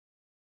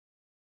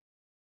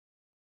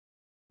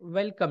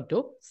Welcome to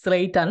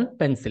Slate and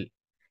Pencil.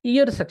 ഈ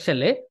ഒരു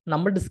സെക്ഷനിൽ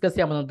നമ്മൾ ഡിസ്കസ്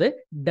ചെയ്യാൻ പോകുന്നത്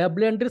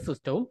ഡബിൾ എൻട്രി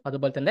സിസ്റ്റവും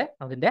അതുപോലെ തന്നെ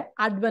അതിന്റെ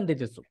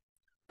അഡ്വാൻറ്റേജസും.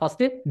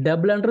 ഫസ്റ്റ്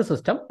ഡബിൾ എൻട്രി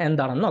സിസ്റ്റം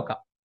എന്താണെന്ന്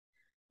നോക്കാം.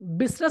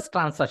 Business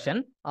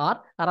transaction R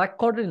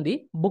recorded in the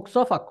books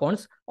of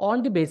accounts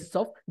on the basis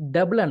of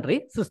double entry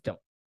system.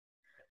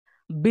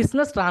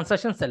 Business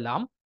transactions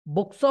എല്ലാം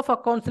ബുക്സ് ഓഫ്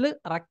അക്കൗണ്ട്സിൽ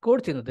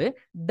റെക്കോർഡ് ചെയ്യുന്നത്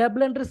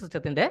ഡബിൾ എൻട്രി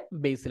സിസ്റ്റത്തിന്റെ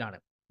ബേസിലാണ്.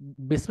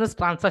 ബിസിനസ്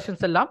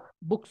ട്രാൻസാക്ഷൻസ് എല്ലാം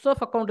ബുക്സ്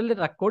ഓഫ് അക്കൗണ്ടിൽ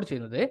record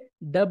ചെയ്യുന്നത്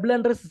double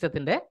entry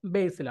സിസ്റ്റത്തിന്റെ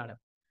ബേസിലാണ്.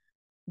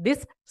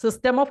 This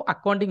system of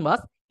accounting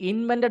was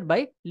invented by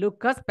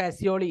Lucas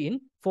Pacioli in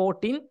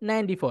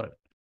 1494.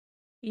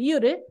 ഈ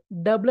ഒരു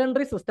double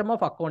entry system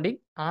of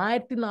accounting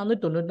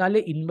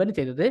 1494 invent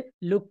ചെയ്തത്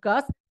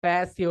Lucas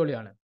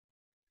പാസിയോളിയാണ്.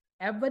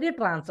 Every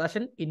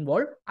transaction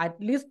involve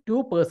at least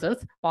 2 persons,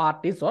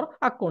 parties or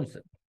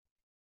accounts.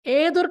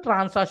 ഏതൊരു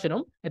ട്രാൻസാക്ഷനും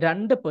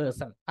 2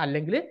 person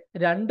അല്ലെങ്കിൽ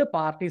 2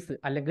 parties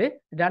അല്ലെങ്കിൽ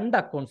 2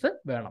 അക്കൗണ്ട്സ്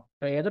വേണം.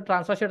 ഏതൊരു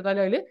ട്രാൻസാക്ഷൻ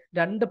എടുത്താലും അതിൽ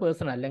 2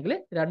 പേഴ്സൺ അല്ലെങ്കിൽ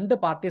 2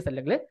 പാർട്ടീസ്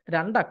അല്ലെങ്കിൽ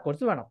 2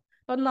 അക്കൗണ്ട്സ് വേണം.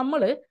 അപ്പം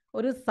നമ്മൾ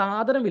ഒരു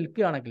സാധനം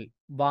വിൽക്കുകയാണെങ്കിൽ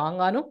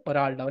വാങ്ങാനും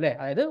ഒരാളുണ്ടാവും അല്ലേ,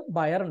 അതായത്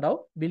ബയർ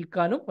ഉണ്ടാവും,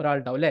 വിൽക്കാനും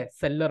ഒരാളുണ്ടാവും അല്ലേ,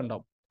 സെല്ലർ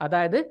ഉണ്ടാവും.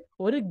 അതായത്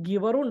ഒരു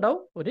ഗിവറും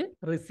ഉണ്ടാവും, ഒരു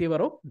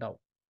റിസീവറും ഉണ്ടാവും.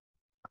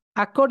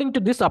 According to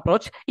this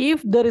approach, if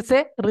there is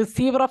a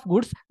receiver of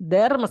goods,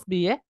 there must be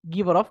a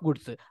giver of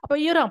goods. അപ്പോൾ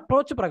ഈ ഒരു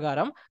അപ്രോച്ച്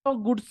പ്രകാരം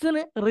ഇപ്പം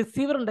ഗുഡ്സിന്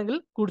റിസീവർ ഉണ്ടെങ്കിൽ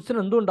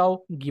ഗുഡ്സിന് എന്തും ഉണ്ടാവും,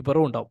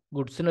 ഗിവറും ഉണ്ടാവും.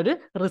 ഗുഡ്സിന് ഒരു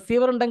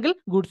റിസീവർ ഉണ്ടെങ്കിൽ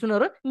ഗുഡ്സിന്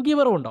ഒരു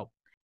ഗിവറും ഉണ്ടാവും.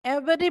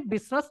 Every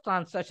business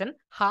transaction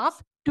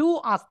has 2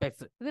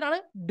 aspects. ഇതിനാണ്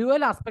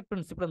ഡ്യുവൽ ആസ്പെക്ട്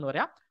പ്രിൻസിപ്പിൾ എന്ന്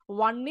പറയാം.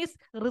 One is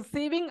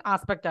receiving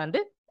aspect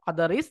and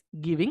other is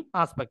giving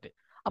aspect.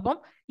 അപ്പം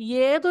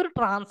ഏതൊരു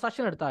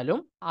ട്രാൻസാക്ഷൻ എടുത്താലും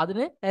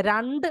അതിന്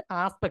 2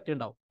 ആസ്പെക്ട്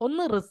ഉണ്ടാവും.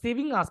 ഒന്ന്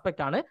റിസീവിംഗ്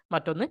ആസ്പെക്ട് ആണ്,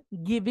 മറ്റൊന്ന്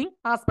ഗിവിംഗ്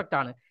ആസ്പെക്ട്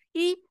ആണ്.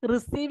 ഈ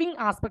റിസീവിംഗ്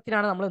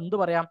ആസ്പെക്റ്റിനാണ് നമ്മൾ എന്ത്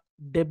പറയാം,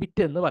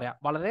 ഡെബിറ്റ് എന്ന് പറയാം.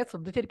 വളരെ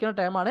ശ്രദ്ധിച്ചിരിക്കുന്ന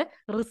ടൈമാണ്.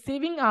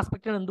 റിസീവിംഗ്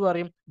ആസ്പെക്റ്റിന് എന്ത്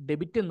പറയും,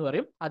 ഡെബിറ്റ് എന്ന്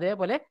പറയും.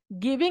 അതേപോലെ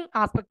ഗിവിംഗ്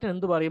ആസ്പെക്റ്റിന്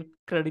എന്ത് പറയും,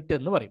 ക്രെഡിറ്റ്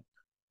എന്ന് പറയും.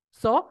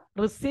 സോ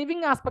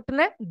റിസീവിംഗ്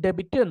ആസ്പെക്റ്റിനെ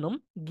ഡെബിറ്റ് എന്നും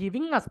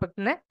ഗിവിംഗ്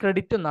ആസ്പെക്റ്റിനെ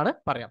ക്രെഡിറ്റ് എന്നാണ്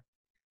പറയാം.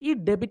 ഈ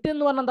ഡെബിറ്റ്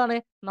എന്ന് പറഞ്ഞാൽ എന്താണ്,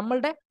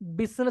 നമ്മളുടെ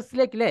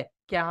ബിസിനസ്സിലേക്കില്ലേ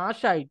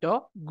ക്യാഷ് ആയിട്ടോ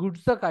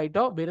ഗുഡ്സ് ഒക്കെ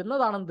ആയിട്ടോ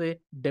വരുന്നതാണെന്ത്,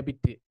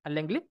 ഡെബിറ്റ്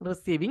അല്ലെങ്കിൽ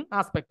റിസീവിംഗ്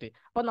ആസ്പെക്ട്.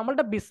 അപ്പൊ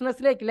നമ്മളുടെ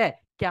ബിസിനസ്സിലേക്കില്ലേ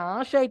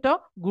ക്യാഷ് ആയിട്ടോ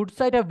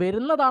ഗുഡ്സ് ആയിട്ടോ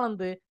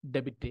വരുന്നതാണെന്ത്,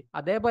 ഡെബിറ്റ്.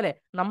 അതേപോലെ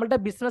നമ്മളുടെ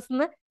ബിസിനസ്സിൽ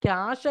നിന്ന്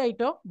ക്യാഷ്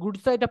ആയിട്ടോ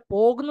ഗുഡ്സ് ആയിട്ടോ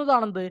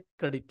പോകുന്നതാണെന്ത്,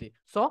 ക്രെഡിറ്റ്.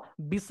 സോ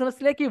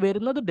ബിസിനസ്സിലേക്ക്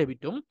വരുന്നത്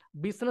ഡെബിറ്റും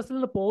ബിസിനസ്സിൽ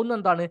നിന്ന് പോകുന്നത്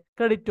എന്താണ്,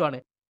 ക്രെഡിറ്റും ആണ്.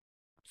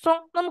 സോ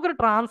നമുക്കൊരു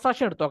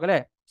ട്രാൻസാക്ഷൻ എടുത്തു നോക്കാം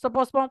അല്ലേ.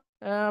 സപ്പോസ് ഇപ്പം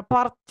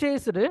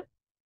purchased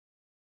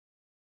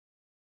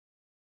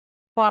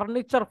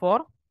furniture for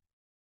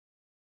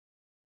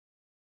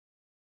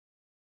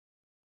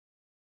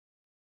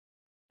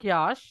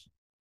cash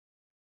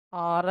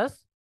Rs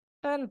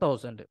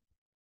 10,000.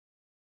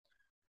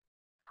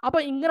 അപ്പൊ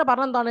ഇങ്ങനെ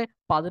പറഞ്ഞ എന്താണ്,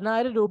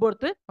 10,000 രൂപ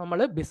കൊടുത്ത് നമ്മൾ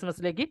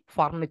ബിസിനസ്സിലേക്ക്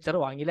ഫർണിച്ചർ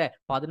വാങ്ങി അല്ലേ,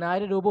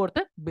 10,000 രൂപ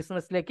കൊടുത്ത്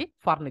ബിസിനസ്സിലേക്ക്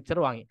ഫർണിച്ചർ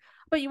വാങ്ങി.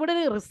 അപ്പൊ ഇവിടെ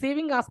ഒരു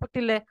റിസീവിംഗ് ആസ്പെക്ട്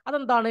ഇല്ലേ,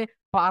 അതെന്താണ്,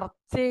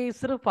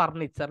 പർച്ചേസ്ഡ്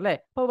ഫർണിച്ചർ അല്ലേ.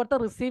 അപ്പൊ ഇവിടുത്തെ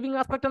റിസീവിംഗ്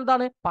ആസ്പെക്ട്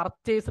എന്താണ്,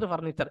 പർച്ചേസ്ഡ്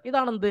ഫർണിച്ചർ.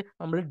 ഇതാണെന്ത്,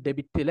 നമ്മൾ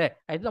ഡെബിറ്റ് അല്ലേ,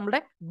 അതായത്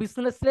നമ്മുടെ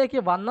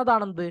ബിസിനസ്സിലേക്ക്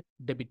വന്നതാണെന്ത്,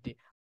 ഡെബിറ്റ്.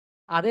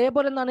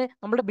 അതേപോലെ എന്താണ്,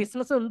 നമ്മുടെ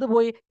ബിസിനസ് എന്ത്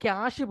പോയി,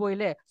 ക്യാഷ്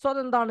പോയില്ലേ. സോ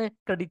അതെന്താണ്,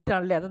 ക്രെഡിറ്റ്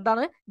ആണല്ലേ.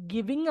 അതെന്താണ്,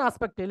 ഗിവിംഗ്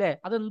ആസ്പെക്ട് അല്ലേ,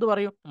 അതെന്ത്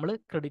പറയും, നമ്മൾ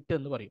ക്രെഡിറ്റ്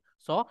എന്ന് പറയും.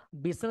 സോ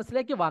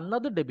ബിസിനസ്സിലേക്ക്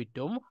വന്നത്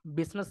ഡെബിറ്റും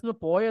ബിസിനസ്സിന്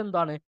പോയ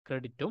എന്താണ്,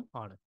 ക്രെഡിറ്റും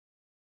ആണ്.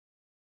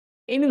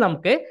 ഇനി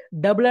നമുക്ക്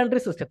ഡബിൾ എൻട്രി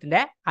സിസ്റ്റത്തിന്റെ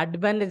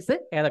അഡ്വാൻറ്റേജസ്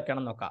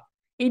ഏതൊക്കെയാണെന്ന് നോക്കാം.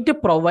 It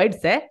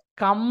provides A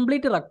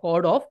complete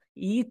record of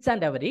each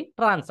and every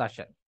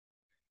transaction.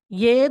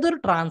 ഏതൊരു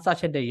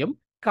ട്രാൻസാക്ഷന്റെയും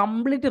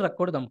കംപ്ലീറ്റ്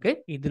റെക്കോർഡ് നമുക്ക്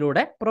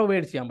ഇതിലൂടെ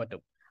പ്രൊവൈഡ് ചെയ്യാൻ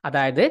പറ്റും.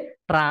 അതായത്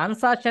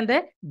ട്രാൻസാക്ഷന്റെ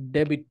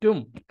ഡെബിറ്റും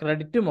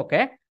ക്രെഡിറ്റും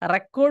ഒക്കെ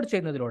റെക്കോർഡ്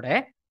ചെയ്യുന്നതിലൂടെ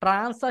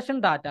ട്രാൻസാക്ഷൻ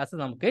ഡാറ്റാസ്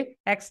നമുക്ക്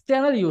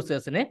എക്സ്റ്റേണൽ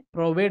യൂസേഴ്സിന്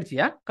പ്രൊവൈഡ്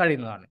ചെയ്യാൻ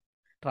കഴിയുന്നതാണ്.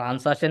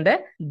 ട്രാൻസാക്ഷന്റെ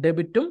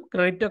ഡെബിറ്റും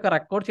ക്രെഡിറ്റും ഒക്കെ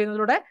റെക്കോർഡ്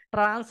ചെയ്യുന്നതിലൂടെ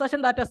ട്രാൻസാക്ഷൻ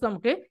ഡാറ്റാസ്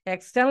നമുക്ക്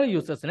എക്സ്റ്റേണൽ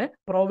യൂസേഴ്സിന്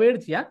പ്രൊവൈഡ്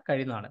ചെയ്യാൻ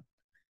കഴിയുന്നതാണ്.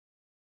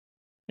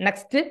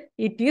 Next,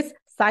 it is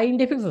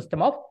scientific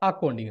system of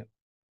accounting.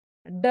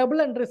 Double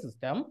entry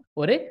system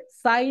ഒരു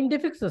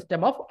സയന്റിഫിക്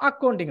സിസ്റ്റം ഓഫ്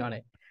അക്കൗണ്ടിങ് ആണ്.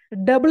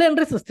 ഡബിൾ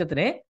എൻട്രി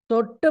സിസ്റ്റത്തിന്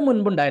തൊട്ട്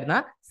മുൻപുണ്ടായിരുന്ന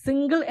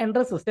സിംഗിൾ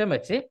എൻട്രി സിസ്റ്റം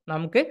വെച്ച്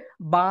നമുക്ക്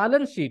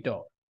ബാലൻസ് ഷീറ്റോ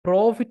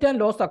പ്രോഫിറ്റ്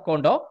ആൻഡ് ലോസ്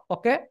അക്കൗണ്ടോ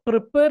ഒക്കെ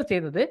പ്രിപ്പയർ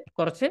ചെയ്യുന്നത്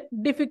കുറച്ച്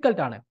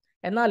ഡിഫിക്കൽട്ട് ആണ്.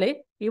 എന്നാൽ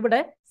ഇവിടെ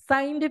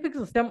സയന്റിഫിക്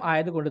സിസ്റ്റം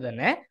ആയതുകൊണ്ട്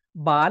തന്നെ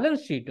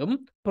ബാലൻസ് ഷീറ്റും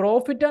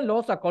പ്രോഫിറ്റ് ആൻഡ്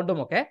ലോസ് അക്കൗണ്ടും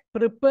ഒക്കെ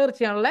പ്രിപ്പയർ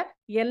ചെയ്യാനുള്ള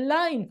എല്ലാ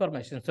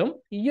ഇൻഫർമേഷൻസും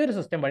ഈ ഒരു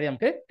സിസ്റ്റം വഴി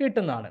നമുക്ക്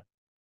കിട്ടുന്നതാണ്.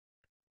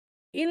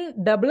 In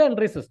double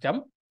entry system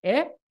A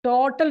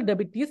total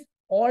debit is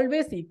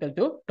always equal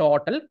to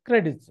total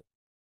credits.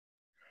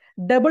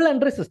 Double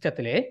entry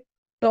സിസ്റ്റത്തിലെ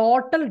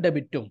ടോട്ടൽ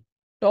ഡെബിറ്റും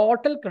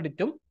ടോട്ടൽ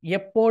ക്രെഡിറ്റും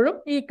എപ്പോഴും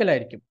ഈക്വൽ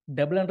ആയിരിക്കും.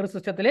 ഡബിൾ എൻട്രി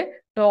സിസ്റ്റത്തിലെ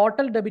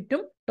ടോട്ടൽ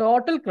ഡെബിറ്റും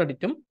ടോട്ടൽ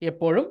ക്രെഡിറ്റും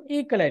എപ്പോഴും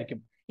ഈക്വൽ ആയിരിക്കും.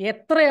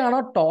 എത്രയാണോ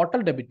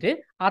ടോട്ടൽ ഡെബിറ്റ്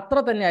അത്ര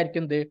തന്നെ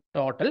ആയിരിക്കും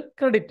ടോട്ടൽ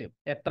ക്രെഡിറ്റ്.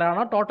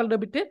 എത്രയാണോ ടോട്ടൽ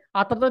ഡെബിറ്റ്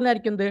അത്ര തന്നെ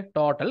ആയിരിക്കും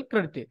ടോട്ടൽ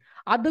ക്രെഡിറ്റ്.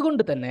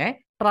 അതുകൊണ്ട് തന്നെ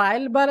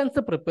ട്രയൽ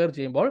ബാലൻസ് പ്രിപ്പയർ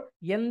ചെയ്യുമ്പോൾ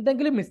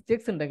എന്തെങ്കിലും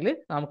മിസ്റ്റേക്സ് ഉണ്ടെങ്കിൽ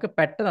നമുക്ക്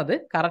പെട്ടെന്ന് അത്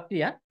കറക്റ്റ്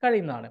ചെയ്യാൻ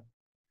കഴിയുന്നതാണ്.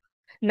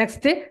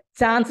 Next,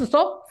 chances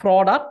of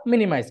fraud R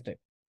minimised.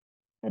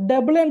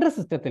 Double entry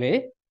സിസ്റ്റത്തിൽ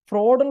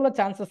ഫ്രോഡിനുള്ള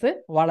ചാൻസസ്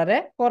വളരെ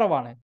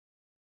കുറവാണ്.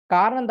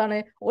 കാരണം എന്താണ്,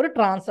 ഒരു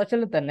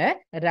ട്രാൻസാക്ഷനിൽ തന്നെ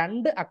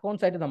 2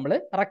 അക്കൗണ്ട്സ് ആയിട്ട് നമ്മൾ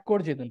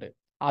റെക്കോർഡ് ചെയ്യുന്നുണ്ട്.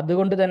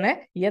 അതുകൊണ്ട് തന്നെ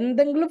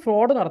എന്തെങ്കിലും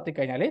ഫ്രോഡ് നടത്തി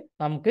കഴിഞ്ഞാൽ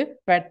നമുക്ക്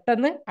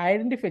പെട്ടെന്ന്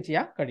ഐഡന്റിഫൈ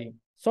ചെയ്യാൻ കഴിയും.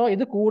 സോ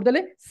ഇത് കൂടുതൽ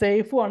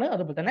സേഫും ആണ്,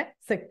 അതുപോലെ തന്നെ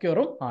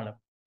സെക്യൂറും ആണ്.